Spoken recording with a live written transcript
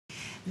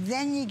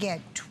Then you get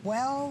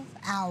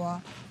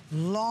 12-hour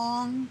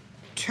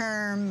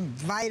long-term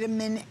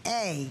vitamin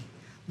A.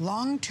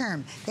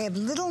 Long-term. They have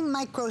little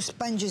micro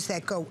sponges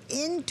that go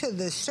into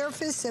the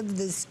surface of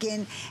the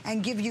skin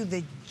and give you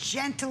the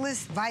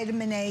gentlest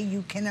vitamin A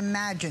you can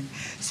imagine.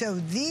 So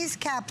these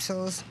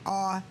capsules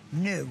are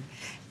new.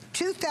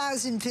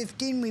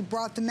 2015 we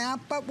brought them out,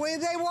 but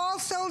they were all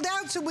sold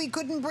out, so we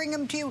couldn't bring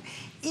them to you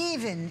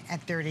even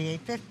at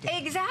 $38.50.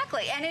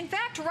 Exactly, and in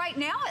fact, right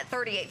now at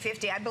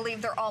 $38.50, I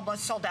believe they're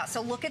almost sold out. So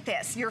look at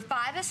this, your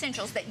 5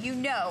 essentials that you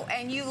know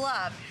and you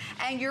love,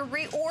 and you're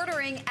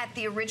reordering at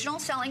the original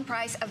selling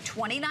price of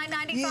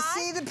 $29.95. You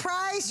see the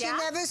price? Yeah.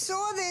 You never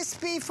saw this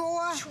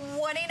before.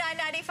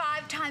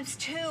 $29.95 times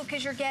 2,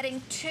 because you're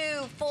getting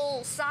 2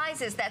 full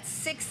sizes. That's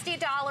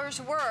 $60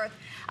 worth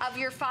of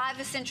your 5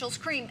 essentials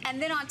cream.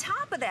 And then on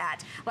top of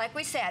that, like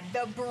we said,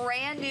 the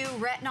brand new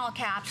retinol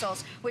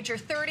capsules, which are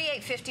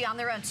 $38.50 on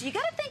their own. So you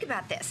got to think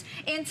about this.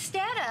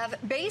 Instead of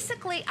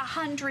basically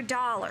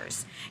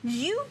 $100,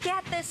 you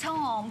get this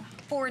home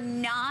for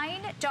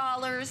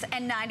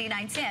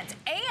 $9.99.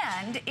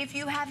 And if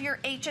you have your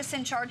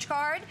HSN charge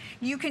card,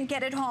 you can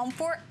get it home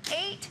for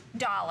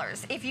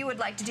 $8 if you would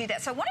like to do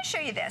that. So I want to show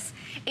you this.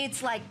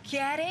 It's like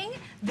getting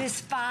this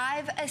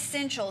 5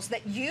 essentials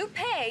that you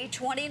pay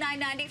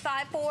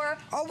 $29.95 for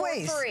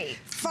free.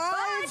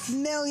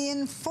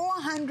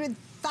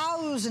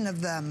 5,400,000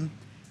 of them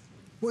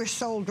were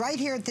sold right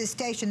here at this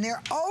station.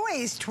 They're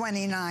always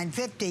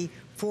 $29.50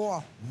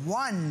 for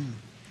one.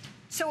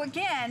 So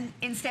again,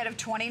 instead of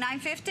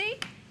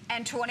 $29.50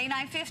 and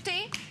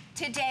 $29.50,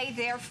 today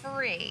they're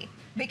free.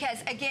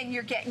 Because again,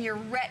 you're getting your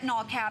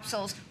retinol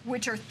capsules,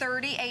 which are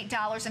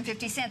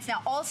 $38.50.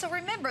 Now also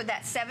remember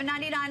that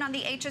 $7.99 on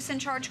the HSN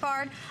charge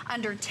card,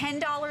 under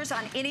 $10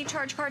 on any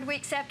charge card we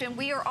accept, and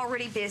we are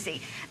already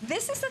busy.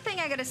 This is the thing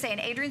I gotta say, and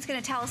Adrienne's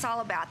gonna tell us all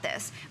about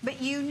this, but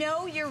you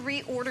know you're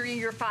reordering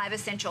your 5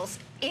 essentials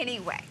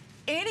anyway.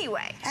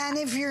 And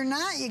if you're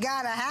not, you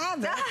gotta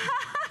have it.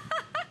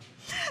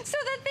 So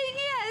the thing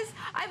is,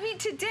 I mean,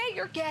 today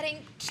you're getting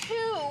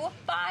 2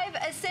 5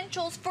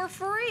 essentials for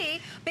free,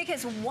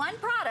 because one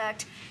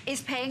product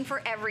is paying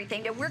for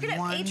everything. And we're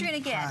gonna, Adrienne,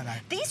 again,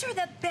 these are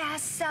the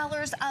best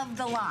sellers of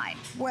the line.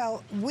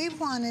 Well, we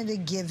wanted to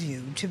give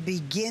you, to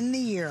begin the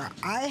year,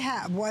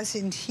 I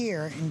wasn't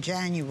here in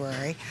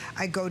January.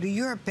 I go to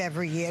Europe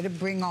every year to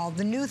bring all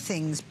the new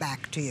things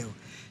back to you.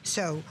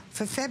 So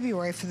for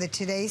February, for the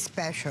Today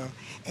Special,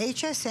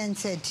 HSN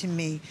said to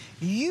me,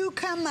 you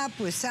come up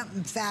with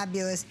something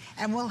fabulous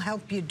and we'll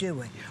help you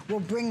do it.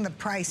 We'll bring the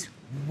price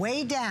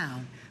way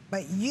down,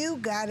 but you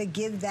gotta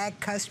give that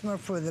customer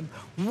for them.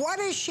 What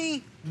does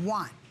she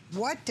want?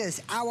 What does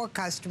our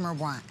customer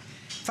want?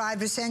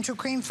 5 essential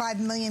cream,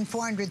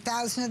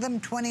 5,400,000 of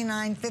them,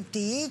 $29.50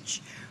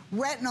 each.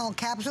 Retinol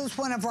capsules,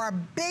 one of our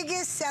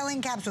biggest selling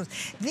capsules.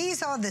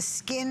 These are the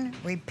skin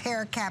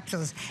repair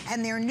capsules,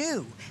 and they're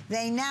new.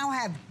 They now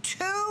have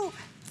 2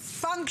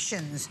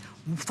 functions.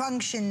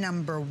 Function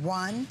number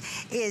 1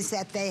 is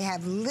that they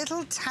have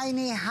little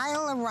tiny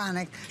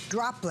hyaluronic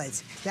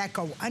droplets that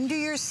go under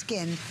your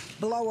skin,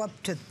 blow up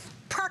to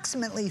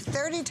approximately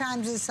 30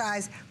 times the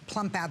size,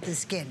 plump out the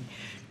skin.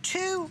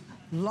 2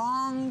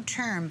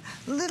 long-term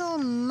little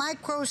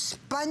micro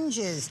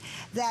sponges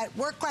that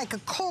work like a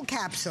cold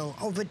capsule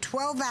over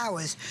 12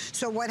 hours.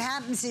 So what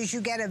happens is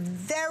you get a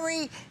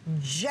very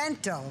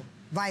gentle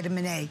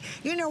vitamin A.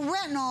 You know,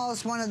 retinol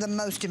is one of the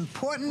most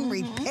important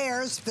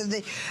repairs for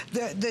the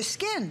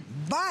skin,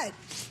 but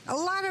a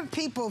lot of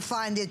people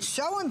find it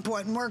so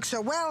important, works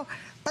so well,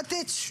 but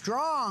it's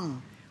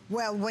strong.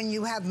 Well, when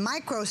you have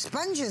micro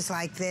sponges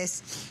like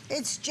this,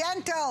 it's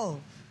gentle.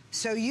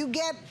 So you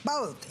get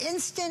both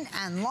instant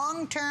and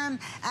long-term,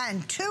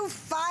 and 2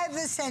 5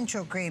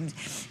 essential creams.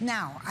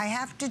 Now, I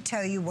have to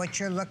tell you what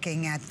you're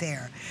looking at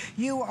there.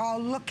 You are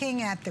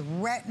looking at the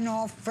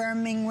retinol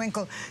firming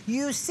wrinkle.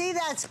 You see,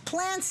 that's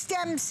plant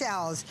stem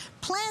cells.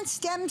 Plant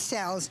stem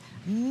cells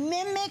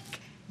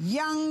mimic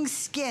young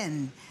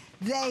skin.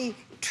 They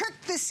trick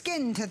the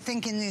skin to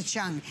thinking it's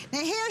young.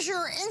 Now here's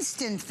your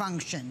instant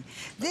function.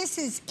 This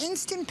is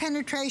instant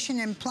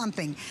penetration and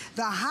plumping.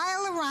 The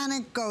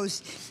hyaluronic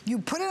goes, you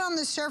put it on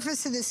the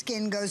surface of the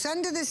skin, goes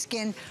under the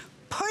skin,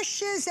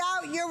 pushes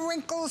out your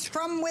wrinkles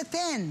from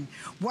within.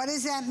 What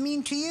does that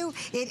mean to you?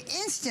 It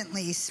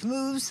instantly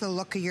smooths the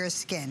look of your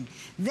skin.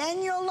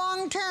 Then your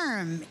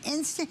long-term,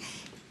 instant,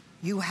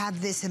 you have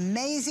this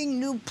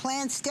amazing new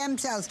plant stem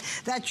cells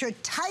that you're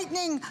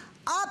tightening,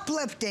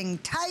 uplifting,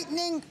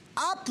 tightening,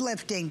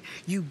 uplifting.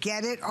 You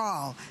get it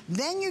all.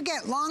 Then you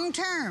get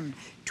long-term,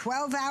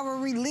 12-hour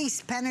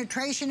release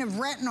penetration of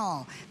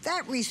retinol.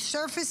 That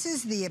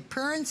resurfaces the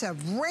appearance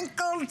of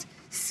wrinkled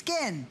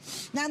skin.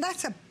 Now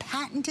that's a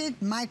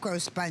patented micro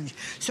sponge.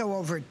 So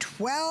over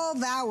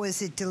 12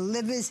 hours it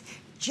delivers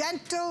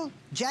gentle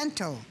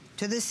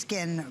to the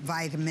skin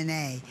vitamin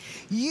A.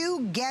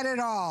 You get it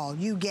all.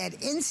 You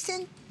get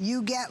instant,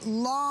 you get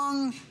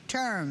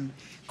long-term.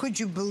 Could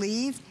you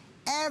believe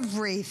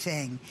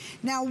everything.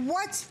 Now,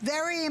 what's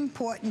very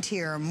important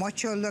here and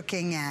what you're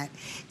looking at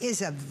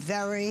is a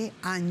very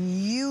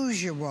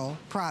unusual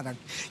product.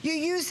 You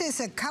use this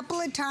a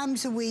couple of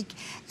times a week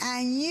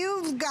and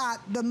you've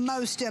got the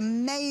most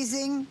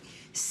amazing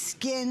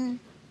skin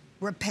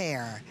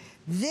repair.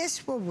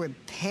 This will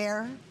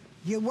repair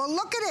you. Well,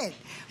 look at it.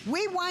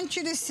 We want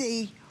you to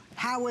see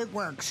how it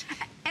works.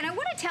 And I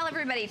want to tell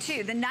everybody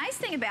too, the nice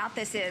thing about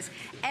this is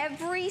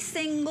every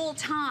single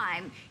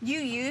time you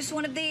use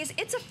one of these,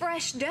 it's a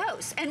fresh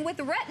dose. And with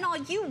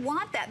retinol, you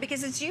want that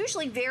because it's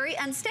usually very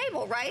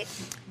unstable, right?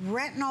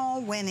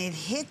 Retinol, when it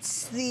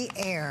hits the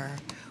air,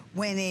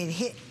 when it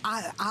hits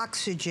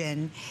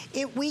oxygen,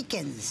 it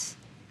weakens.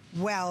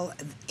 Well,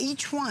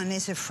 each one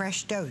is a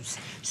fresh dose.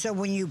 So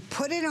when you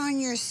put it on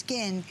your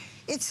skin,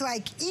 it's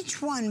like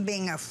each one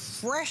being a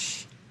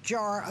fresh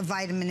jar of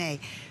vitamin A.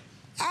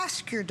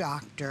 Ask your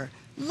doctor.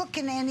 Look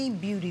in any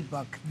beauty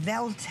book.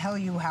 They'll tell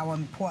you how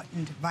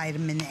important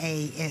vitamin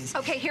A is.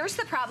 Okay, here's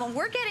the problem.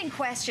 We're getting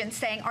questions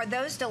saying, are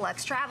those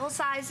deluxe travel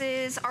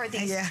sizes? Are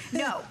these? Yeah.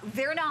 No,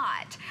 they're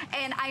not.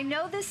 And I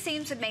know this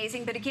seems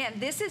amazing, but again,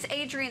 this is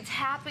Adrienne's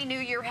Happy New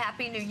Year,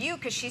 Happy New You,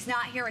 because she's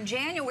not here in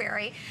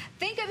January.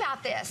 Think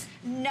about this.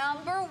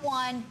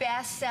 #1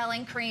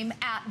 best-selling cream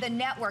at the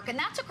network, and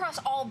that's across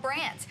all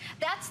brands.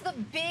 That's the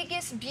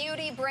biggest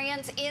beauty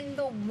brands in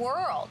the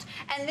world.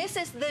 And this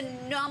is the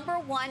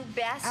 #1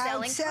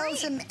 best-selling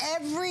Sells them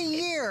every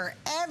year,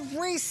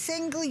 every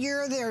single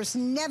year. There's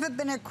never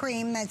been a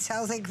cream that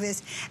sells like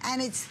this,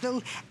 and it's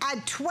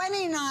at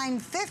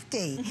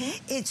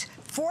 $29.50. It's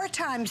 4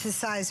 times the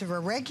size of a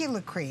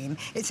regular cream.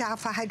 It's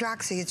alpha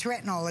hydroxy, it's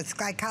retinol, it's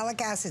glycolic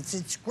acids,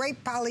 it's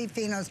great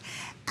polyphenols,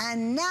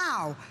 and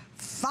now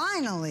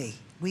finally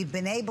we've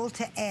been able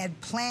to add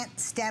plant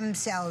stem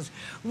cells,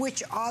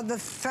 which are the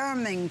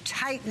firming,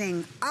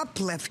 tightening,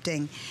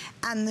 uplifting,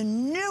 and the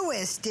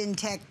newest in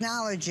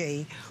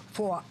technology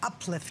for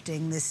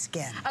uplifting the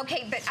skin.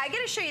 Okay, but I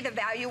gotta show you the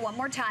value one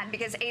more time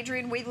because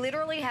Adrienne, we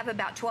literally have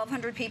about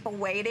 1,200 people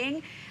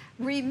waiting.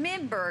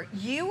 Remember,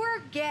 you are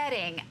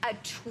getting a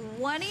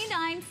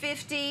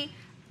 $29.50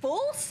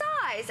 full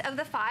size of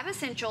the 5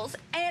 essentials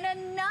and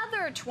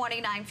another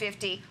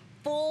 $29.50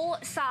 full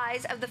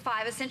size of the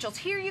 5 essentials.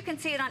 Here you can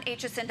see it on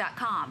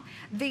hsn.com.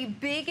 The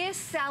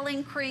biggest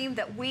selling cream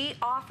that we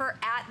offer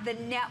at the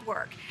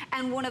network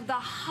and one of the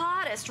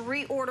hottest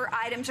reorder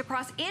items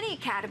across any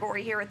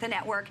category here at the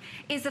network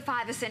is the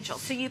 5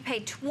 essentials. So you pay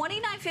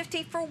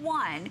 $29.50 for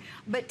one,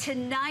 but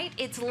tonight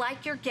it's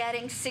like you're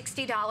getting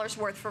 $60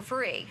 worth for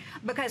free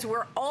because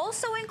we're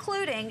also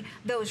including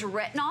those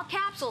retinol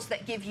capsules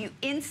that give you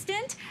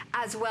instant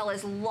as well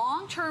as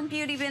long-term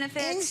beauty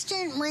benefits.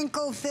 Instant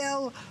wrinkle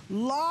fill,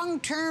 long-term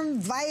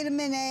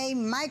vitamin A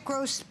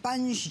micro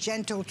sponge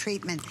gentle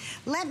treatment.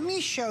 Let me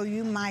show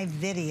you my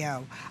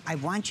video. I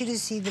want you to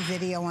see the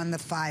video on the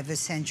 5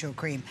 essential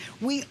cream.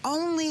 We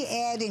only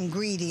add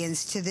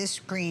ingredients to this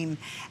cream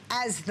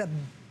as the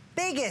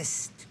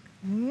biggest,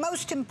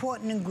 most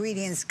important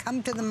ingredients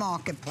come to the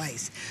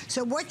marketplace.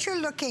 So what you're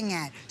looking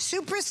at,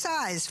 super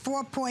size,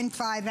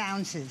 4.5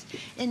 ounces.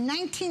 In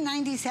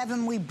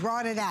 1997, we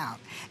brought it out,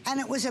 and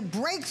it was a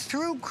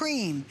breakthrough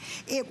cream.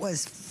 It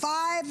was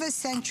 5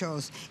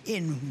 essentials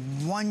in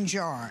one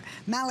jar.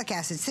 Malic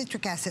acid,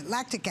 citric acid,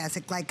 lactic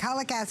acid,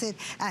 glycolic acid,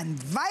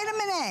 and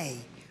vitamin A.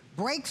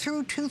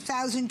 Breakthrough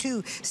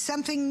 2002,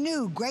 something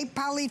new, great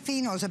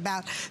polyphenols,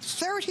 about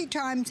 30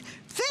 times,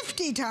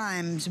 50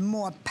 times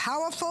more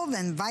powerful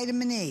than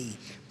vitamin E.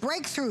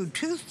 Breakthrough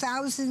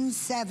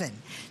 2007.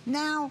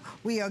 Now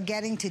we are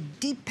getting to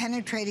deep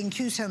penetrating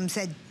Q-Some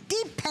said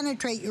deep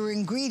penetrate your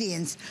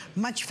ingredients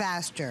much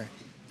faster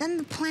than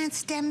the plant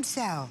stem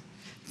cell.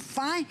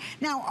 Fine.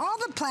 Now, all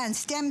the plant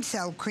stem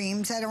cell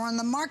creams that are on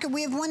the market,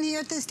 we have one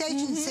here at the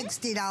station,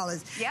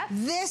 $60. Yep.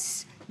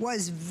 This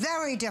was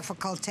very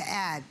difficult to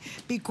add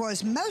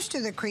because most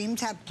of the creams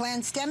have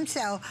plant stem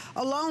cell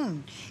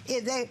alone.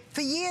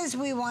 For years,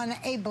 we weren't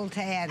able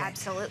to add it.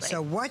 Absolutely.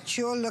 So what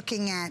you're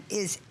looking at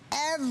is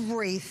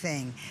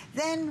everything.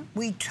 Then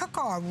we took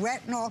our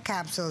retinol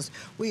capsules.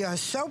 We are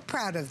so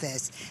proud of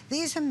this.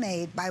 These are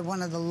made by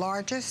one of the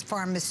largest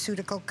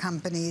pharmaceutical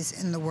companies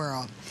in the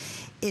world.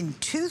 In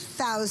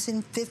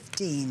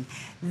 2015,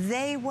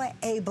 they were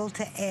able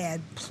to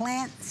add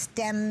plant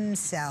stem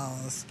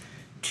cells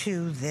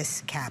to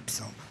this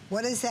capsule.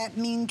 What does that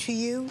mean to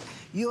you?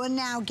 You are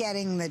now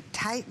getting the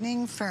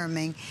tightening,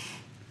 firming.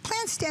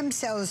 Plant stem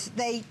cells,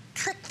 they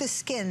trick the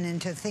skin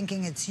into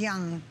thinking it's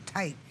young,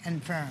 tight,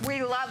 and firm.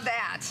 We love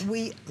that.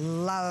 We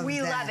love that.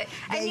 We love it.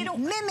 And It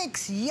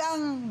mimics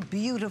young,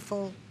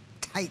 beautiful,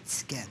 tight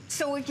skin.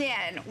 So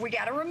again, we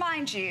got to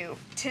remind you,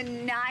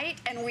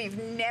 tonight, and we've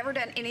never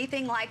done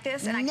anything like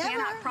this, and Never. I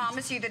cannot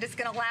promise you that it's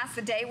going to last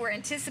the day. We're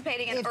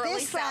anticipating an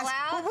early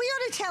sellout. Well, we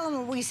ought to tell them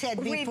what we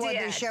said before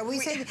the show. We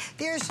said,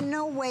 there's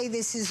no way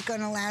this is going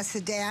to last the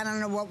day. I don't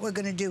know what we're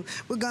going to do.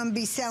 We're going to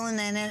be selling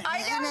an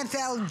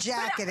NFL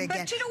jacket again.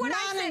 But you know what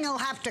I said? Will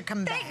have to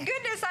come back. Thank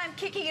goodness I'm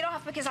kicking it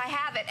off because I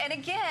have it. And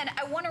again,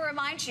 I want to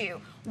remind you,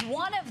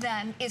 one of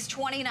them is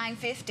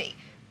 $29.50.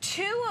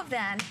 2 of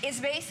them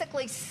is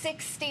basically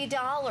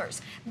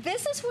 $60.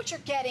 This is what you're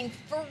getting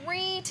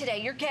free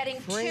today. You're getting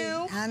free.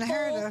 2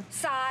 full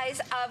size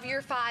of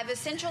your 5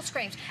 essentials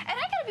creams. And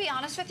I gotta be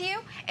honest with you,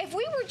 if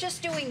we were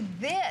just doing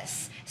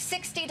this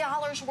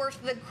 $60 worth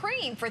of the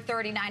cream for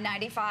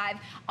 $39.95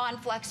 on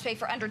FlexPay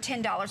for under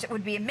 $10, it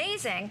would be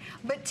amazing.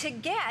 But to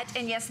get,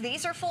 and yes,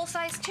 these are full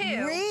size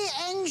too.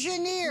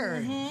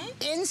 Re-engineered,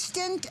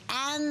 instant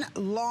and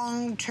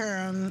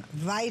long-term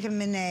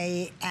vitamin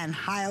A and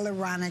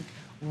hyaluronic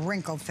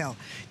wrinkle fill.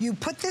 You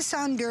put this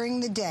on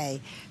during the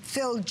day,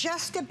 fill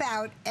just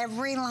about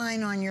every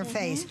line on your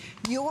face.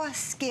 Your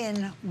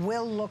skin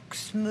will look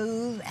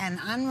smooth and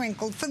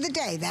unwrinkled for the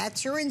day.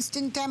 That's your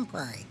instant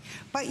temporary.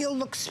 But you'll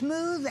look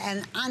smooth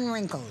and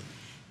unwrinkled.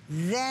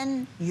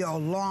 Then your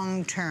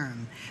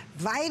long-term.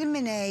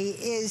 Vitamin A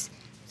is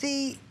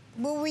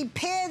will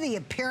repair the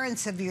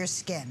appearance of your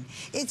skin.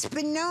 It's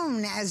been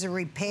known as a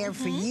repair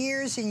for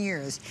years and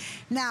years.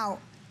 Now,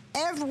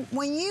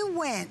 when you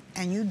went,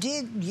 and you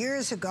did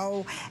years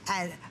ago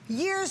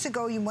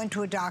you went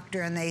to a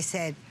doctor and they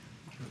said,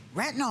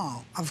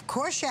 retinol, of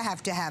course you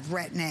have to have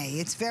Retin A,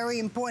 it's very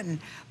important.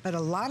 But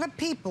a lot of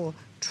people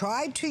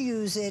tried to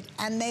use it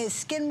and their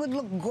skin would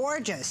look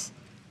gorgeous,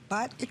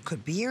 but it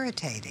could be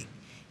irritating.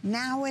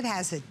 Now it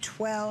has a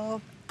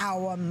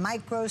 12-hour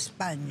micro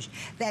sponge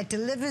that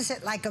delivers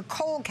it like a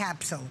cold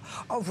capsule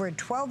over a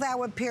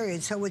 12-hour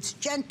period. So it's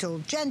gentle,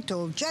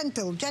 gentle,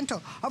 gentle,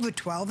 gentle over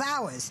 12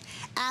 hours.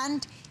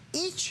 And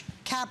each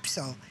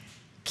capsule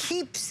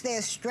keeps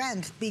their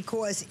strength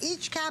because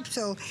each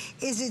capsule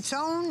is its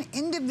own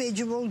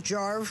individual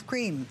jar of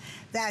cream.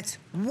 That's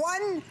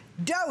 1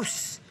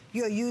 dose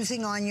you're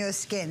using on your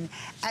skin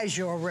as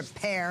your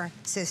repair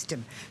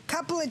system.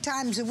 Couple of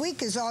times a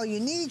week is all you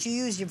need. You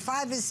use your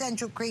 5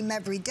 essential cream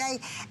every day,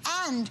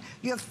 and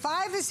your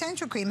 5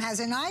 essential cream has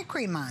an eye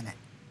cream on it.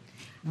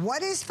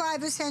 What is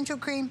 5 essential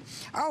cream?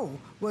 Oh,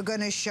 we're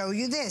gonna show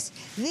you this.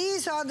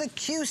 These are the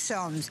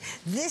Q-Somes.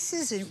 This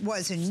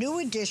was a new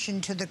addition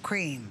to the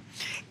cream.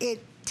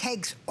 It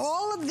takes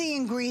all of the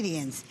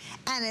ingredients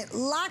and it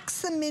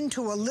locks them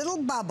into a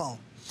little bubble,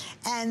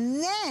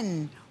 and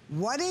then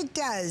what it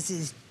does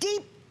is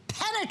deep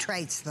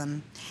penetrates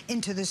them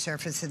into the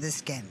surface of the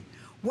skin.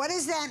 What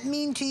does that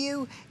mean to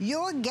you?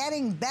 You're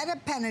getting better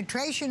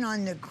penetration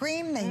on the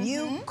cream than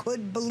you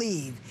could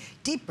believe.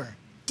 Deeper,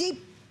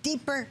 deep,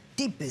 deeper,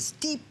 deepest,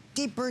 deep,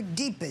 deeper,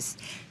 deepest.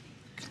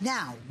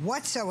 Now,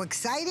 what's so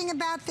exciting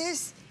about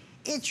this?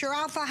 It's your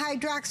alpha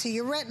hydroxy,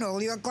 your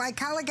retinol, your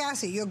glycolic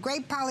acid, your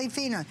great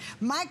polyphenol,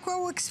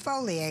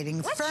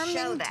 micro-exfoliating,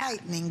 firming,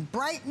 tightening,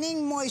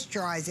 brightening,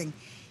 moisturizing.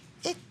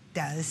 It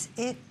does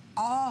it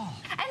all.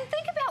 And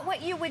think about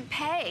what you would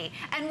pay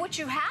and what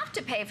you have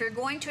to pay if you're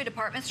going to a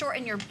department store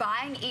and you're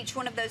buying each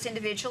one of those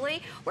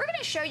individually. We're going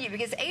to show you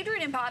because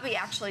Adrienne and Bobby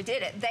actually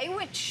did it. They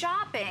went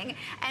shopping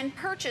and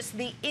purchased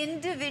the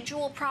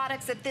individual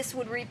products that this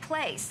would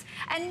replace.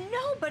 And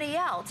nobody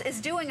else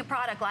is doing a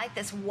product like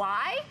this.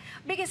 Why?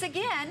 Because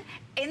again,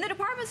 in the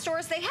department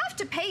stores, they have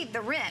to pay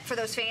the rent for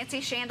those fancy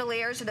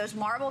chandeliers or those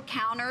marble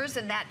counters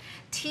and that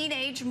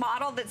teenage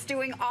model that's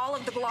doing all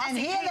of the glossy. And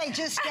here they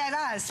just get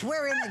us.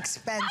 We're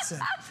inexpensive.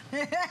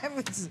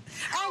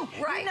 Oh,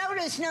 right. You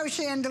notice no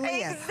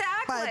chandelier.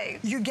 Exactly.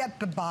 But you get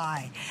the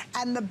buy.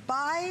 And the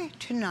buy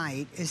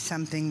tonight is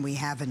something we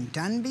haven't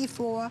done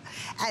before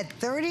at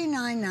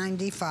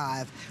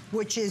 $39.95,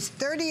 which is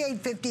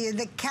 $38.50.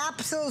 The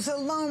capsules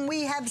alone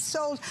we have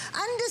sold,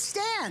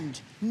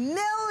 understand,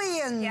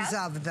 millions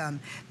of them.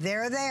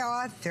 There they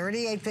are,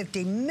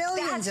 $38.50,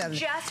 millions of them. That's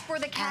just for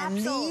the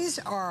capsules. And these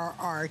are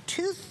our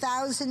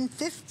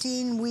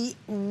 2015. We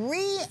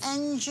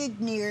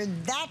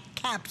re-engineered that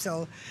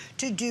capsule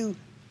to do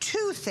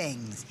 2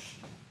 things.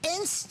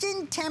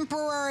 Instant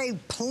temporary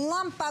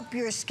plump up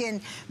your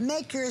skin,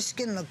 make your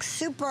skin look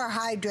super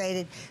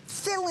hydrated,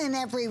 fill in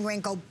every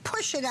wrinkle,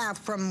 push it out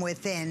from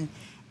within,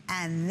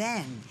 and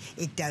then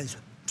it does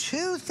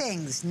 2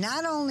 things.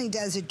 Not only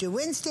does it do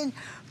instant,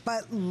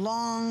 but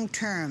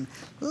long-term.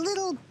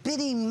 Little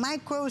bitty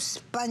micro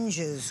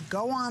sponges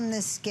go on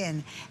the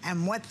skin,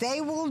 and what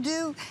they will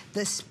do,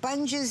 the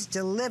sponges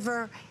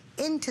deliver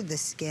into the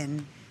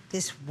skin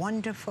this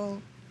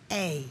wonderful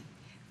A,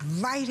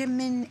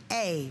 vitamin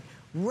A,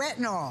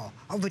 retinol,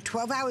 over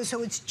 12 hours,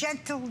 so it's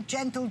gentle,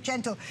 gentle,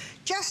 gentle.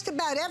 Just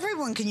about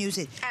everyone can use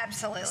it.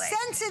 Absolutely.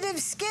 Sensitive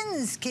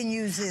skins can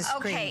use this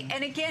cream. Okay,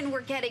 and again,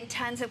 we're getting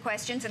tons of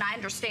questions, and I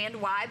understand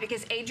why,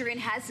 because Adrienne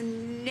has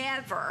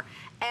never,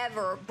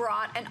 ever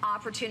brought an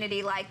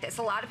opportunity like this.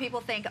 A lot of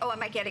people think, oh,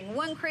 am I getting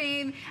 1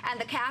 cream and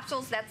the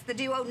capsules, that's the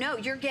duo? No,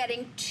 you're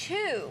getting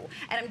 2.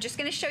 And I'm just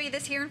gonna show you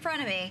this here in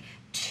front of me.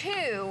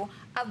 2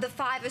 of the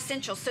 5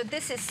 essentials. So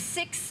this is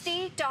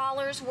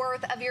 $60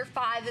 worth of your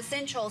 5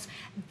 essentials.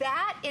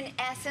 That, in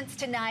essence,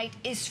 tonight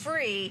is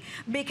free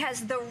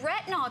because the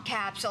retinol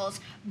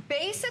capsules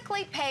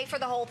basically pay for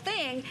the whole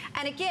thing.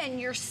 And again,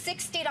 your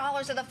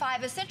 $60 of the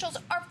 5 essentials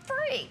are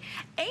free.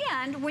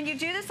 And when you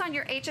do this on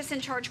your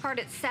HSN charge card,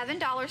 it's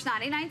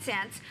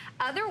 $7.99.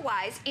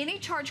 Otherwise, any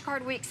charge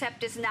card we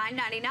accept is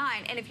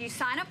 $9.99. And if you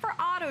sign up for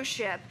auto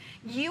ship,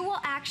 you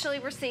will actually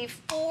receive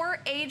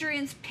 4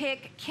 Adrian's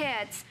Pick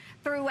kits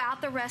throughout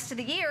the rest of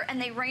the year,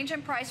 and they range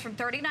in price from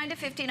 $39 to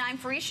 $59,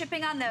 free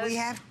shipping on those. We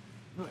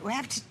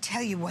have to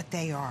tell you what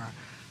they are.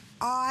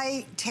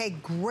 I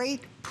take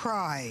great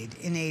pride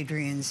in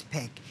Adrian's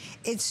Pick.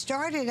 It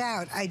started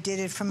out, I did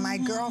it for my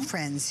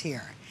girlfriends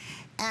here.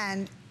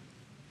 And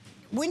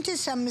winter,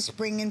 summer,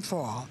 spring, and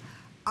fall,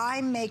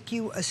 I make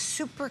you a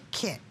super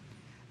kit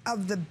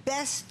of the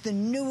best, the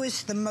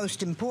newest, the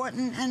most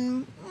important,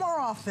 and more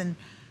often,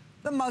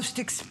 the most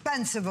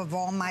expensive of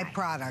all my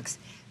products.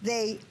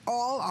 They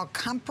all are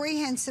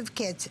comprehensive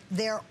kits.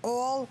 They're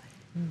all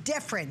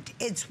different.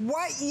 It's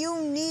what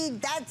you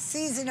need that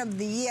season of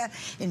the year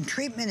in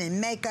treatment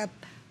and makeup.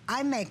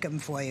 I make them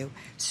for you.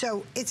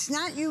 So it's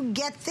not you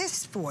get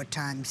this 4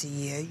 times a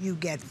year. You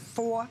get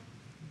 4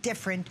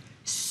 different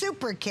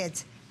super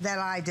kits that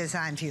I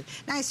designed for you.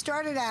 Now, I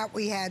started out,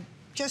 we had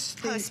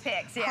just the host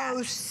picks, yeah,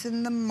 hosts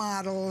and the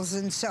models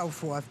and so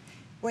forth.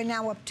 We're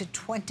now up to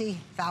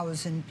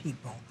 20,000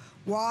 people.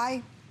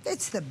 Why?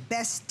 It's the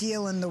best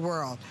deal in the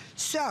world.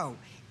 So,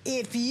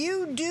 if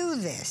you do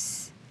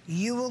this,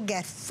 you will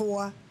get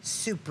 4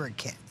 super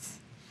kits.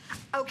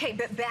 Okay,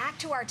 but back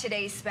to our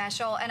today's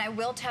special, and I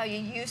will tell you,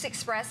 use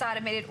Express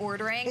Automated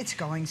Ordering. It's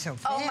going so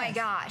fast. Oh my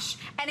gosh.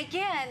 And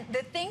again,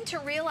 the thing to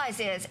realize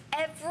is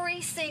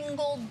every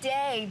single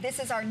day, this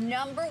is our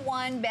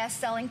 #1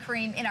 best-selling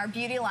cream in our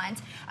beauty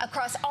lines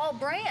across all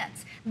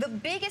brands. The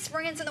biggest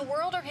brands in the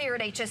world are here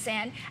at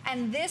HSN,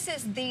 and this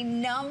is the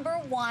 #1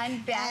 best-selling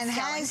cream. And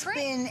has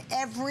been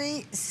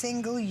every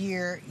single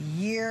year,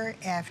 year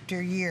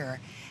after year.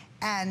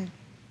 And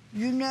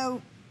you know,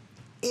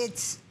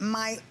 it's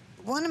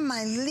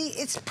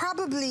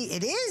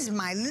it is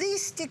my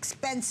least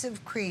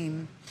expensive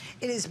cream.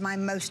 It is my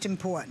most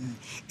important.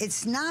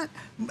 It's not,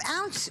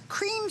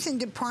 creams in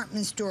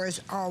department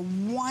stores are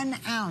 1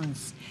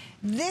 ounce.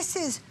 This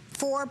is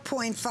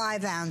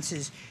 4.5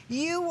 ounces.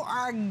 You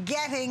are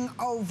getting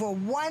over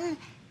 1/2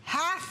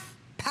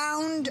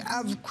 pound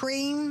of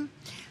cream.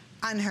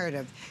 Unheard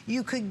of.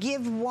 You could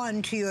give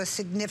 1 to your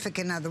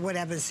significant other,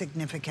 whatever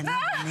significant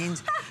other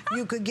means.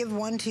 You could give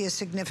 1 to your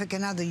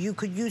significant other. You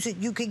could use it,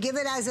 you could give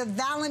it as a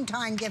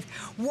Valentine gift.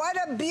 What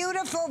a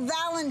beautiful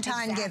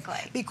Valentine gift.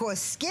 Because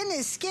skin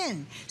is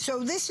skin.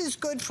 So this is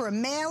good for a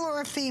male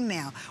or a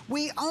female.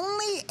 We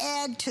only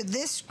add to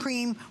this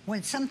cream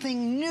when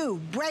something new,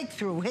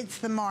 breakthrough, hits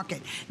the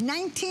market.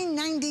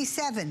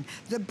 1997,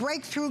 the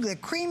breakthrough, the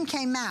cream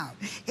came out.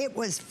 It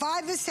was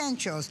 5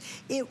 essentials.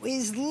 It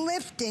was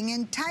lifting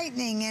and tightening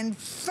and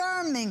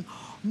firming,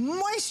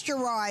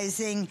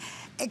 moisturizing,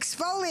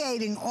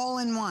 exfoliating, all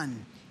in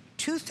one.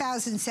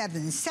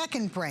 2007,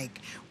 second break,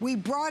 we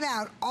brought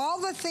out all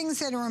the things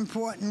that are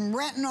important.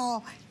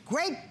 Retinol,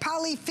 great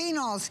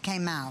polyphenols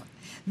came out.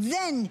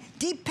 Then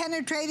deep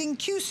penetrating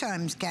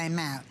Q-Sims came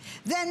out.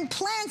 Then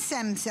plant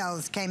stem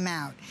cells came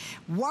out.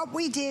 What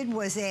we did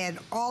was add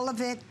all of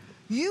it.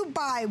 You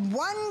buy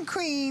 1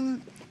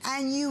 cream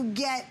and you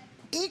get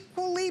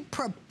equally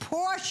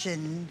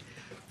proportioned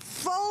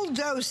full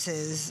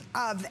doses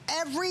of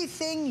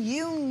everything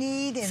you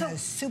need in a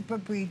super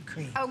breed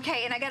cream.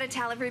 Okay, and I gotta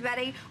tell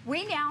everybody,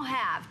 we now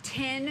have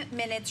 10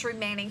 minutes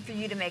remaining for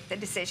you to make the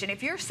decision.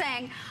 If you're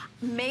saying,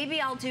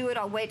 maybe I'll do it,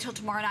 I'll wait till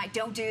tomorrow night,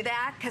 don't do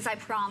that, because I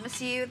promise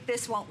you,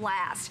 this won't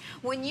last.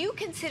 When you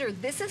consider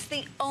this is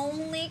the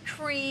only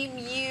cream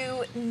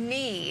you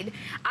need,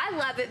 I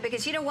love it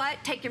because you know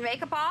what? Take your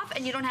makeup off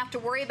and you don't have to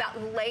worry about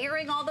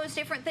layering all those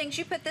different things.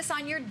 You put this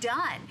on, you're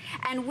done.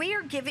 And we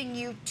are giving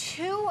you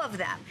 2 of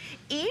them.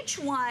 Each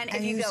one,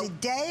 and you use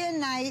it day and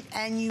night,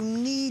 and you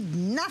need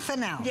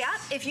nothing else. Yep.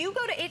 If you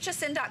go to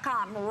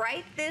hsn.com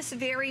right this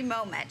very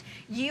moment,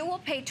 you will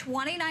pay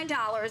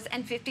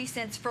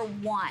 $29.50 for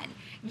 1.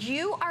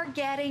 You are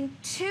getting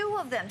 2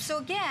 of them. So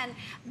again,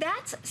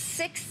 that's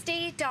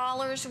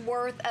 $60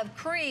 worth of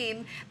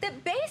cream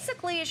that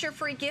basically is your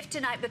free gift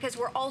tonight, because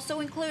we're also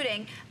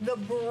including the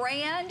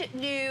brand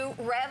new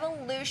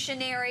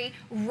revolutionary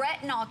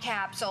retinol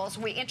capsules.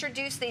 We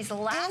introduced these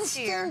last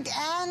year. Instant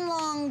and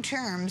long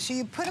term. So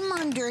you put them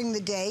on during the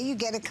day, you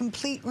get a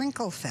complete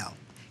wrinkle fill.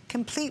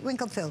 Complete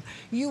wrinkle fill.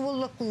 You will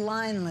look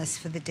lineless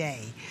for the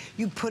day.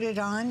 You put it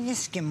on, your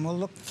skin will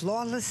look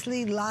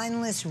flawlessly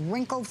lineless,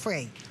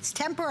 wrinkle-free. It's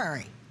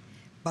temporary.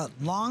 But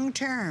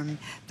long-term,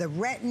 the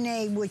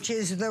Retin-A, which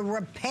is the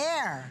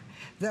repair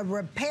that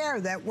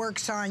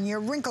works on your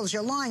wrinkles,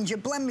 your lines, your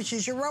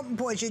blemishes, your open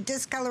pores, your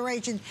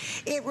discoloration,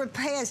 it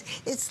repairs.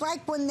 It's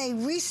like when they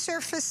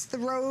resurface the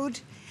road.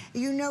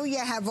 You know, you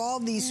have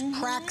all these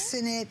cracks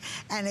in it,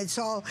 and it's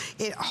all,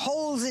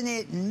 holes in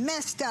it and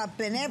messed up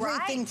and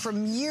everything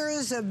from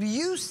years of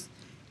use.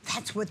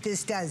 That's what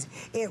this does.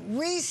 It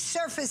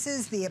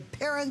resurfaces the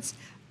appearance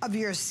of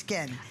your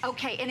skin.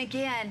 Okay, and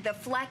again, the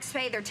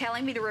FlexPay, they're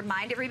telling me to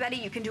remind everybody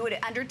you can do it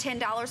at under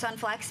 $10 on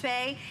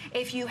FlexPay.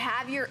 If you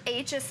have your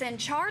HSN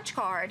charge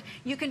card,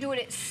 you can do it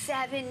at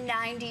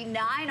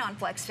 $7.99 on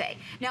FlexPay.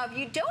 Now, if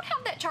you don't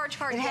have that charge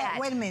card yet...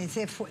 Wait a minute,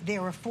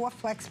 there were 4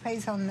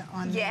 FlexPays on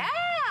yeah,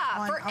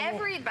 for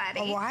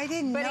everybody. Oh, I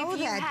didn't know that. But if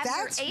you have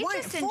That's your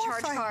HSN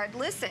charge card,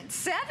 listen,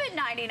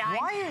 $7.99.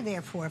 Why are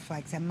there 4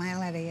 Flex? Am I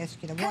allowed to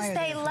ask you that? Because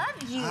they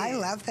love you. I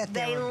love that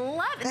they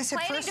love it. That's the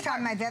first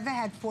time I've ever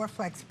had 4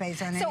 Flex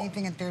pays on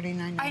anything at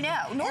 $39.99. I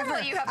know.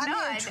 Normally you have I'm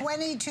none. here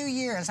 22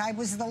 years. I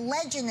was the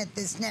legend at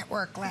this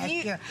network last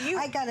year.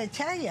 I got to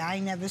tell you, I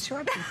never saw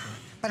it before.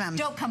 But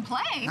don't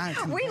complain.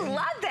 We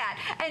love that.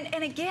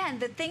 And again,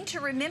 the thing to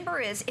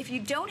remember is if you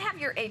don't have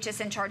your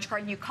HSN charge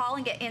card and you call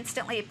and get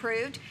instantly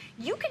approved,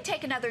 you can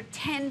take another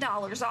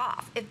 $10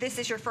 off if this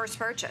is your first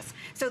purchase.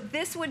 So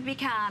this would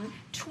become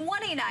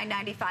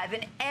 $29.95,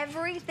 and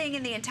everything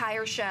in the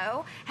entire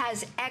show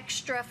has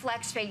extra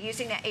FlexPay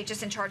using that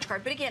HSN charge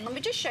card. But again, let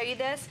me just show you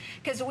this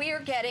because we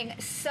are getting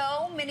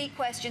so many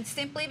questions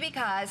simply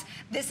because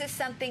this is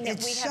something that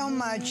we have so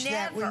much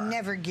that we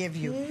never give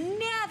you.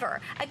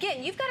 Never.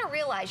 Again, you've got to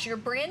realize you're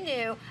brand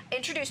new,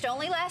 introduced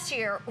only last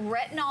year,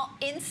 Retinol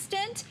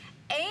Instant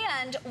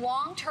and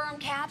long-term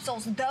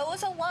capsules.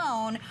 Those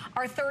alone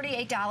are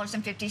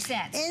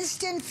 $38.50.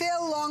 Instant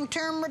fill,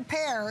 long-term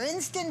repair.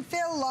 Instant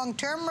fill,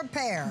 long-term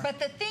repair. But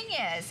the thing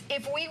is,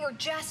 if we were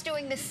just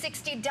doing the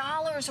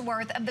 $60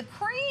 worth of the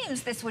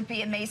creams, this would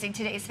be amazing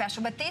today's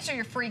special. But these are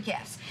your free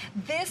gifts.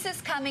 This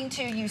is coming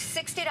to you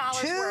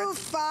 $60 worth.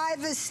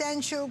 5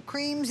 essential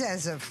creams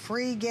as a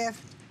free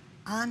gift.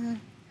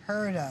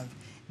 Unheard of.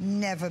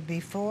 Never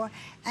before.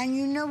 And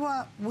you know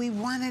what? We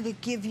wanted to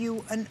give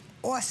you an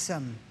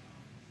awesome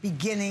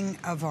beginning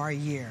of our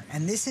year.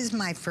 And this is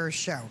my first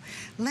show.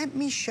 Let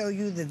me show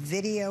you the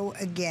video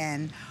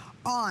again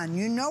on,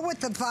 you know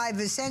what the 5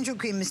 essential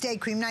cream is: day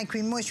cream, night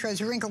cream,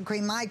 moisturizer, wrinkle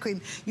cream, eye cream.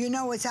 You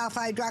know it's alpha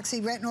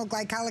hydroxy, retinol,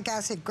 glycolic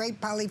acid,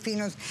 great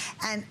polyphenols.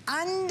 And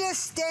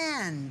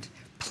understand,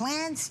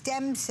 plant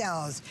stem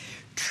cells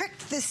trick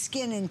the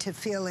skin into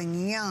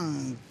feeling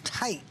young,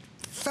 tight,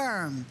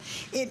 firm.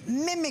 It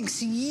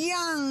mimics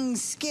young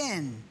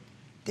skin.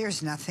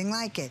 There's nothing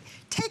like it.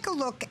 Take a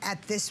look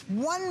at this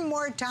one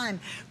more time,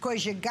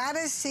 because you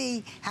gotta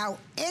see how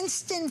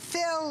instant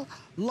fill,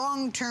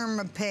 long-term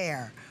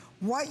repair.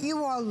 What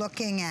you are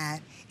looking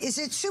at is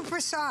it's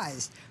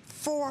supersized.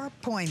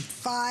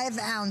 4.5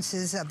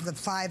 ounces of the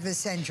 5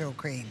 essential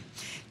cream.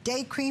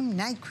 Day cream,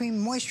 night cream,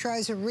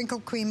 moisturizer, wrinkle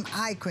cream,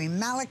 eye cream,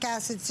 malic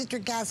acid,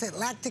 citric acid,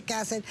 lactic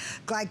acid,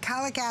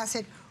 glycolic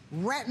acid,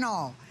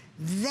 retinol.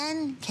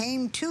 Then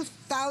came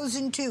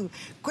 2002.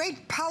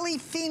 Great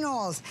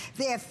polyphenols.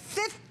 They're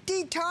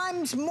 50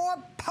 times more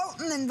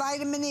potent than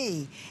vitamin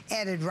E,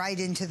 added right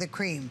into the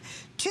cream.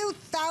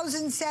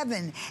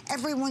 2007,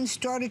 everyone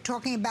started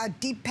talking about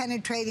deep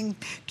penetrating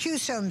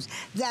Q-somes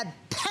that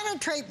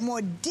penetrate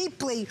more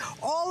deeply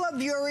all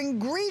of your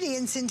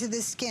ingredients into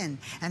the skin.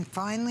 And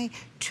finally,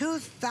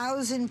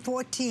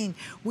 2014,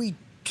 we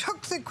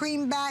took the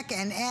cream back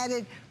and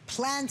added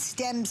plant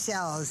stem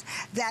cells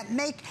that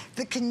make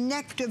the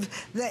connective,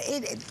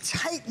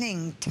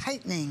 tightening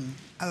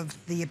of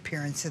the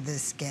appearance of the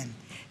skin.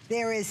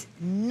 There is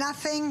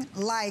nothing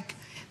like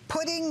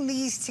putting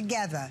these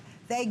together.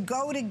 They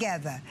go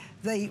together.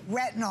 The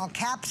retinol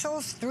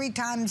capsules 3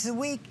 times a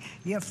week,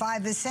 your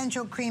 5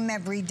 essential cream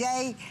every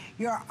day,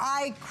 your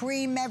eye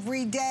cream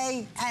every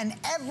day, and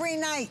every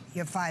night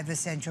your 5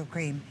 essential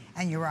cream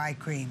and your eye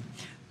cream.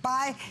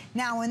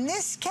 Now in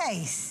this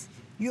case,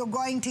 you're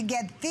going to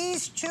get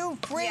these 2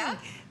 free. Yeah.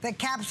 The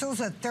capsules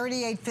are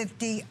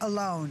 $38.50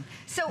 alone.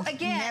 So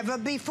again, never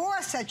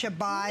before such a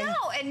buy.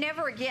 No, and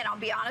never again. I'll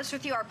be honest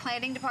with you. Our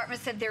planning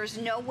department said there's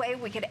no way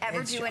we could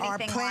ever do anything like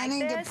this. Our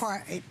planning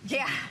department.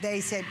 Yeah.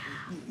 They said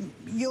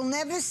you'll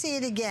never see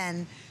it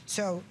again.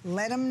 So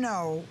let them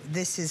know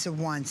this is a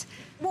once.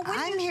 Well,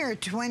 I'm here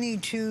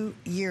 22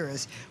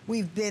 years.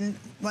 We've been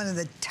one of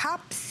the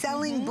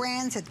top-selling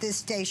brands at this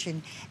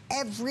station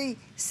every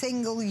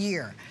single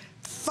year.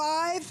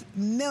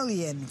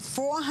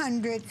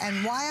 5,400,000,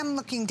 and why I'm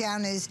looking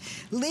down is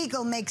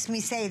legal makes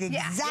me say it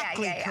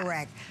exactly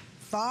correct.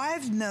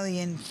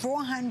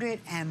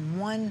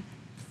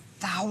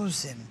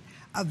 5,401,000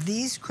 of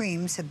these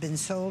creams have been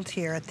sold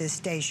here at this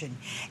station.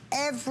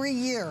 Every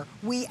year,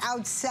 we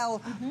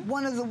outsell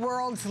one of the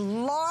world's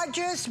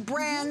largest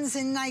brands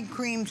in night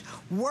creams.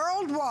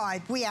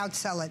 Worldwide, we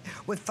outsell it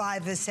with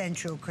 5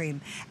 essential cream.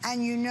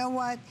 And you know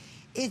what?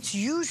 It's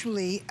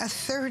usually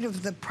 1/3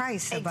 of the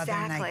price of other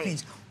night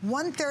creams.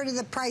 1/3 of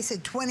the price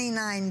at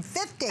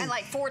 $29.50. And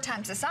like 4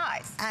 times the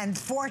size. And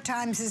 4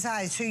 times the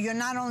size. So you're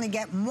not only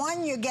getting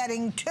 1, you're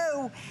getting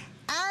 2.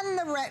 and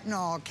the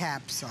retinol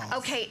capsules.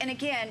 Okay, and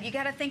again, you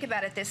got to think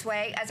about it this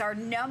way. As our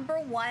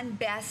 #1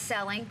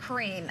 best-selling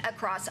cream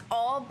across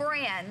all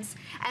brands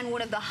and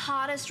one of the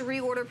hottest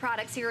reorder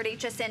products here at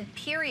HSN,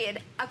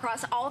 period,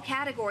 across all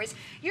categories,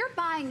 you're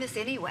buying this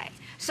anyway.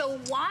 So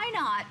why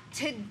not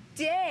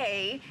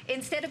today,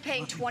 instead of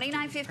paying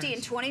 $29.50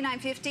 and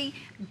 $29.50,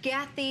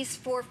 get these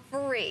for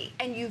free,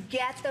 and you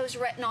get those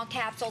retinol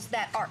capsules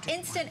that are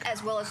instant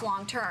as well as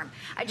long-term.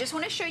 I just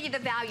want to show you the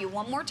value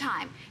one more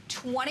time.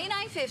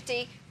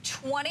 $29.50,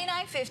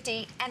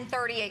 $29.50, and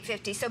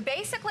 $38.50. So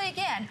basically,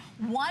 again,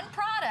 one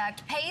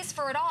product pays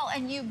for it all,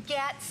 and you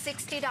get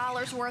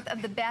 $60 worth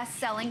of the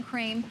best-selling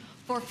cream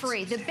for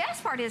free. The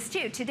best part is,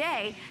 too,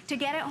 today, to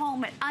get it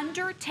home at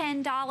under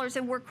 $10,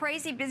 and we're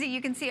crazy busy.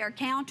 You can see our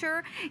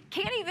counter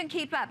can't even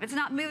keep up. It's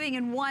not moving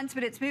in ones,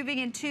 but it's moving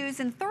in twos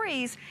and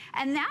threes,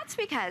 and that's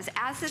because,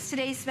 as is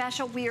today's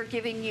special, we are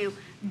giving you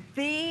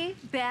the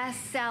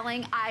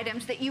best-selling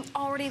items that you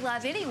already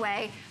love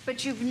anyway,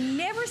 but you've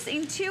never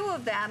seen two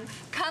of them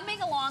coming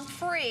along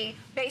free,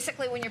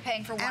 basically, when you're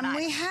paying for one item. And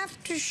we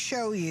have to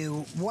show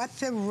you what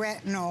the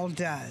retinol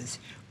does.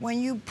 When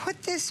you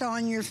put this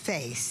on your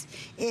face,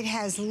 it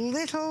has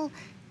little,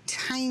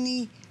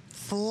 tiny,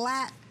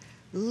 flat,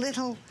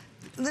 little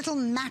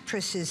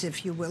mattresses,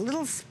 if you will,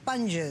 little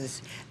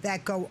sponges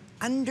that go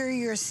under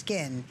your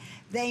skin.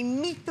 They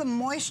meet the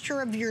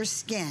moisture of your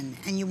skin,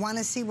 and you want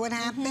to see what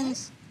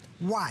happens?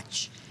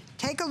 Watch.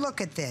 Take a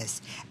look at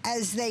this.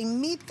 As they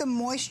meet the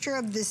moisture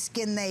of the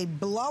skin, they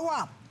blow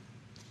up.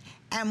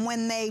 And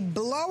when they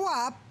blow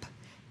up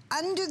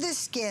under the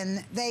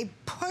skin, they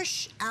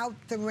push out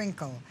the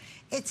wrinkle.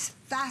 It's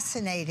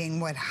fascinating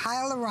what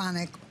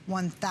Hyaluronic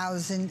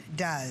 1000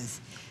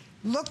 does.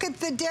 Look at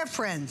the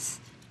difference.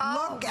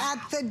 Look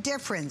at the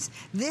difference.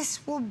 This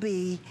will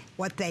be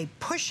what they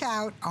push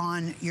out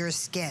on your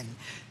skin.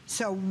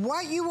 So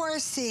what you are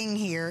seeing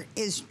here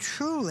is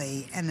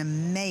truly an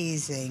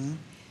amazing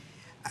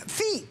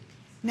feat.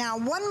 Now,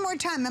 one more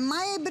time, am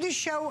I able to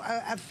show,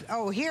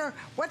 here,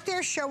 what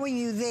they're showing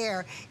you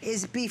there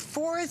is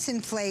before it's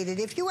inflated.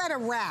 If you had a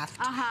raft,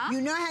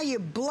 you know how you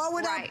blow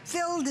it up,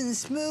 filled and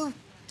smooth?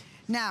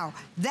 Now,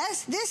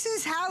 this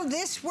is how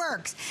this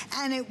works,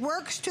 and it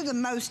works to the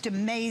most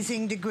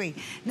amazing degree.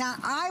 Now,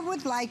 I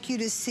would like you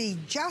to see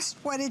just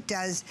what it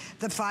does,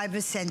 the 5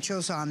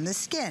 essentials on the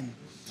skin.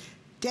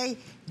 Day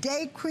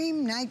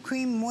cream, night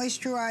cream,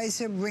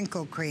 moisturizer,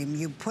 wrinkle cream.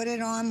 You put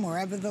it on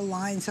wherever the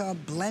lines are,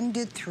 blend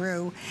it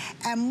through,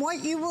 and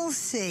what you will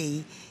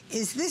see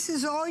is this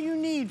is all you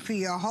need for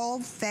your whole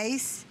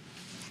face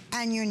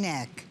and your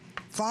neck.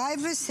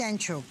 5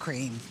 essential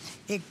cream.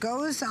 It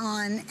goes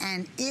on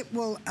and it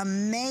will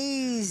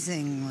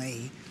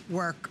amazingly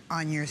work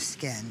on your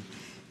skin.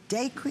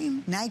 Day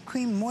cream, night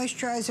cream,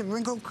 moisturizer,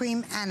 wrinkle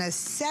cream, and a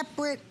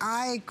separate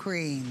eye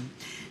cream.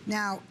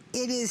 Now,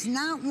 it is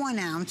not 1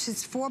 ounce,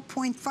 it's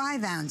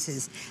 4.5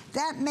 ounces.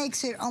 That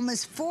makes it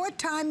almost 4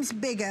 times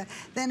bigger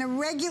than a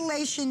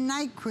regulation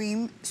night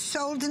cream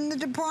sold in the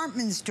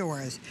department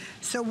stores.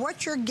 So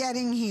what you're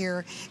getting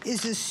here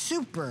is a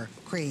super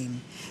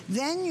cream.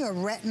 Then your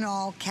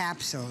retinol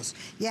capsules.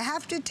 You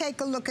have to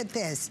take a look at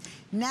this.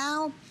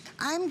 Now,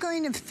 I'm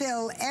going to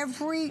fill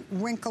every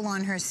wrinkle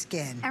on her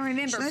skin. And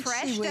remember,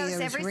 fresh dose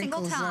every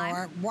single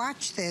time.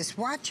 Watch this.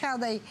 Watch how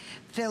they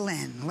fill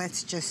in.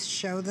 Let's just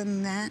show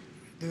them that.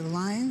 The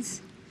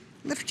lines.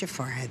 Lift your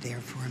forehead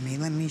there for me.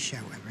 Let me show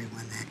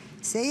everyone that.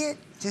 See it?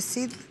 Just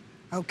see?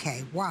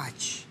 Okay,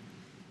 watch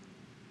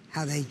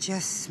how they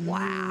just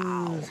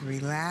smooth,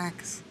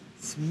 relax,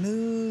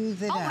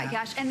 smooth it out. Oh my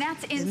gosh, and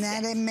that's instant. Isn't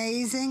that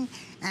amazing?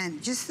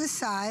 And just the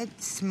side,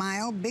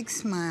 smile, big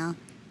smile.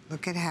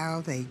 Look at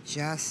how they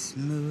just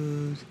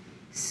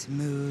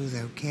smooth,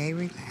 okay?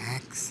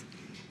 Relax.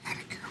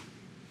 Atta girl.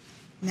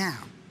 Now,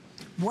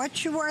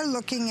 what you are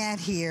looking at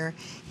here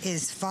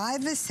is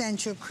 5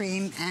 essential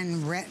cream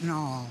and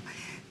retinol.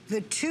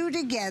 The two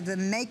together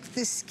make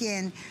the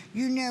skin,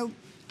 you know,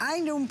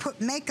 I don't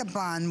put makeup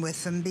on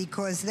with them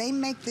because they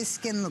make the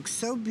skin look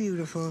so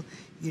beautiful,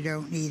 you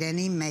don't need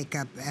any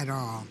makeup at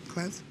all.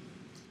 Close.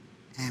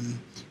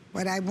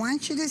 What I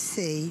want you to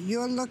see,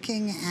 you're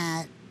looking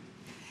at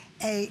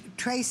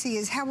Tracy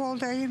is, how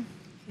old are you?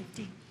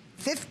 50.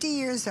 50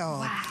 years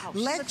old. Wow.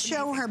 Let's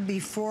show her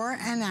before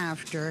and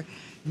after.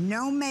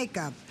 No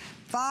makeup.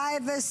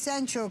 5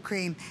 essential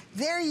cream.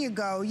 There you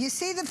go. You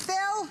see the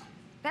fill?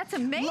 That's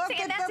amazing. Look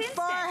at the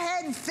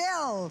forehead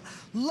fill.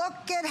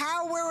 Look at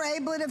how we're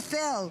able to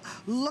fill.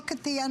 Look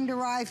at the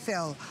under eye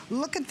fill.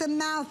 Look at the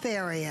mouth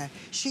area.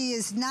 She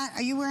is not,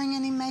 are you wearing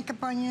any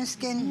makeup on your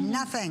skin?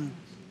 Nothing.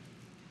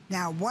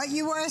 Now, what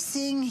you are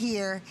seeing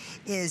here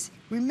is,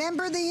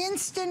 remember the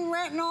instant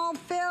retinol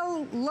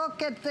fill?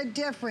 Look at the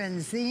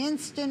difference, the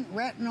instant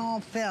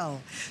retinol fill.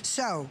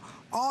 So,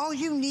 All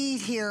you need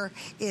here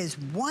is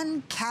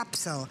one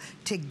capsule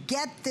to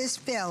get this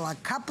fill a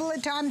couple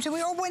of times a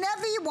week, or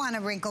whenever you want a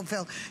wrinkle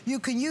fill. You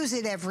can use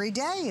it every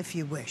day if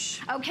you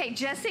wish. Okay,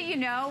 just so you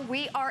know,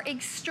 we are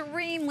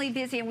extremely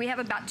busy and we have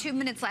about 2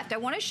 minutes left. I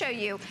want to show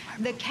you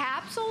the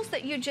capsules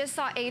that you just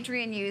saw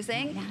Adrienne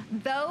using.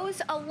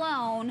 Those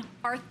alone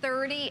are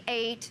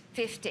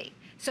 $38.50.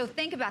 So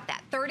think about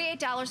that,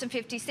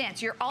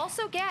 $38.50. You're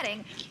also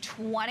getting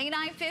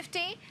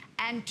 $29.50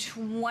 and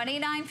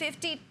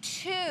 $29.50,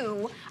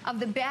 2 of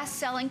the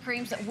best-selling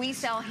creams that we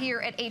sell here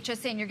at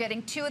HSN. You're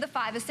getting 2 of the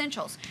 5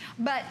 essentials.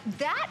 But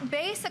that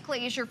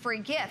basically is your free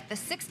gift. The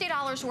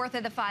 $60 worth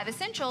of the 5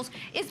 essentials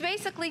is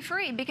basically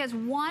free because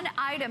one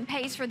item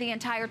pays for the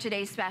entire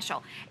today's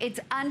special. It's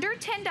under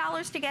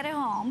 $10 to get it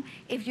home.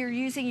 If you're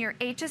using your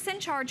HSN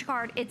charge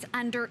card, it's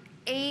under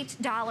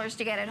 $8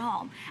 to get it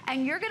home.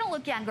 And you're gonna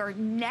look younger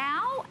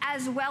now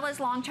as well as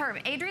long term.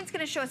 Adrienne's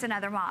gonna show us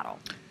another model.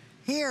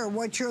 Here,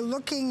 what you're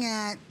looking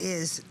at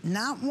is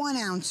not 1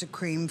 ounce of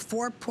cream,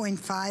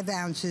 4.5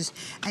 ounces,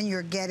 and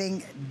you're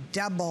getting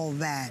double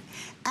that.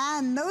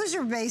 And those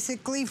are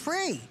basically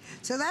free.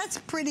 So that's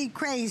pretty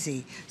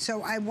crazy.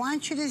 So I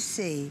want you to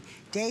see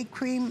day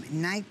cream,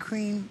 night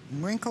cream,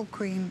 wrinkle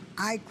cream,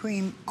 eye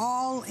cream,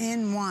 all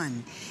in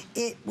one.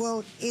 It's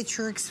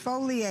your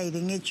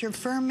exfoliating, it's your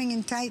firming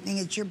and tightening,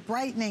 it's your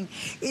brightening,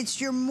 it's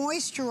your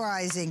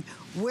moisturizing.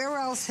 Where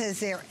else has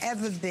there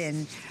ever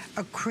been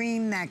a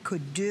cream that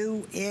could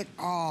do it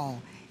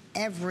all?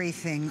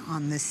 Everything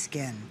on the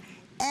skin.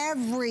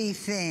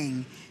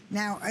 Everything.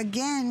 Now,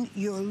 again,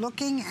 you're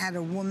looking at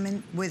a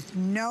woman with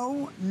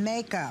no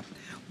makeup.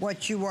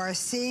 What you are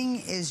seeing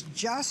is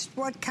just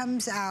what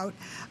comes out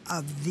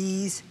of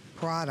these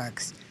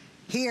products.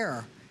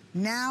 Here,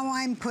 now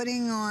I'm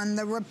putting on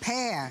the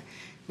repair.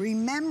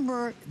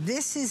 Remember,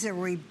 this is a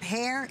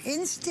repair,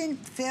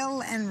 instant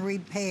fill and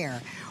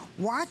repair.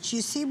 Watch,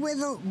 you see where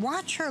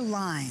watch her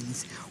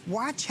lines.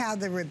 Watch how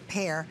the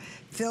repair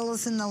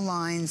fills in the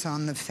lines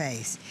on the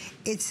face.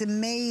 It's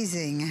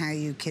amazing how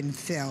you can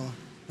fill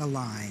the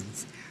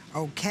lines,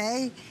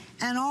 okay?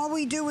 And all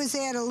we do is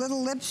add a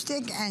little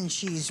lipstick and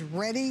she's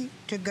ready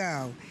to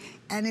go.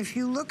 And if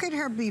you look at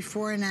her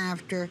before and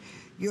after,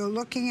 you're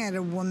looking at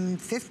a woman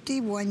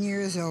 51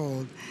 years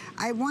old.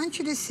 I want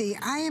you to see,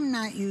 I am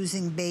not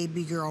using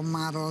baby girl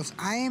models.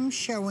 I am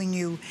showing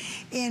you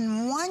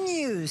in one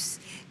use.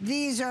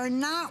 These are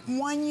not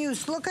one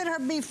use. Look at her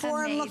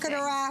before and look at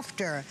her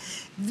after.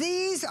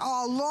 These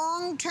are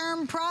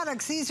long-term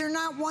products. These are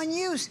not one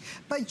use,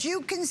 but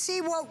you can see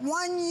what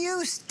one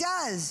use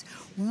does.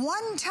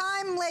 One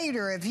time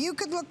later, if you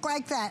could look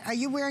like that. Are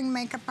you wearing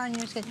makeup on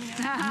your skin?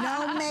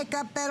 No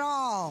makeup at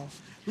all.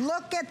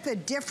 Look at the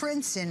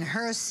difference in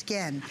her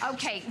skin.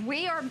 Okay,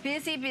 we are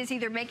busy.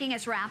 They're making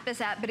us wrap this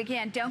up. But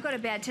again, don't go to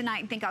bed tonight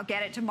and think I'll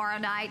get it tomorrow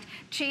night.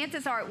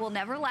 Chances are it will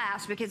never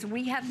last because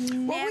we have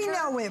never we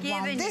know it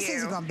given won't. This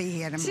isn't going to be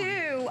here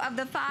tomorrow. 2 of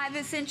the 5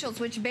 essentials,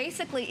 which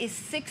basically is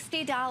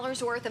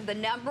 $60 worth of the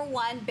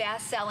 #1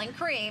 best-selling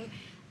cream.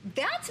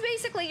 That's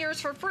basically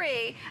yours for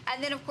free.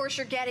 And then, of course,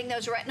 you're getting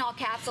those retinol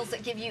capsules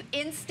that give you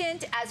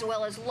instant as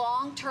well as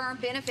long-term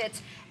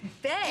benefits.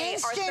 They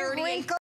are 38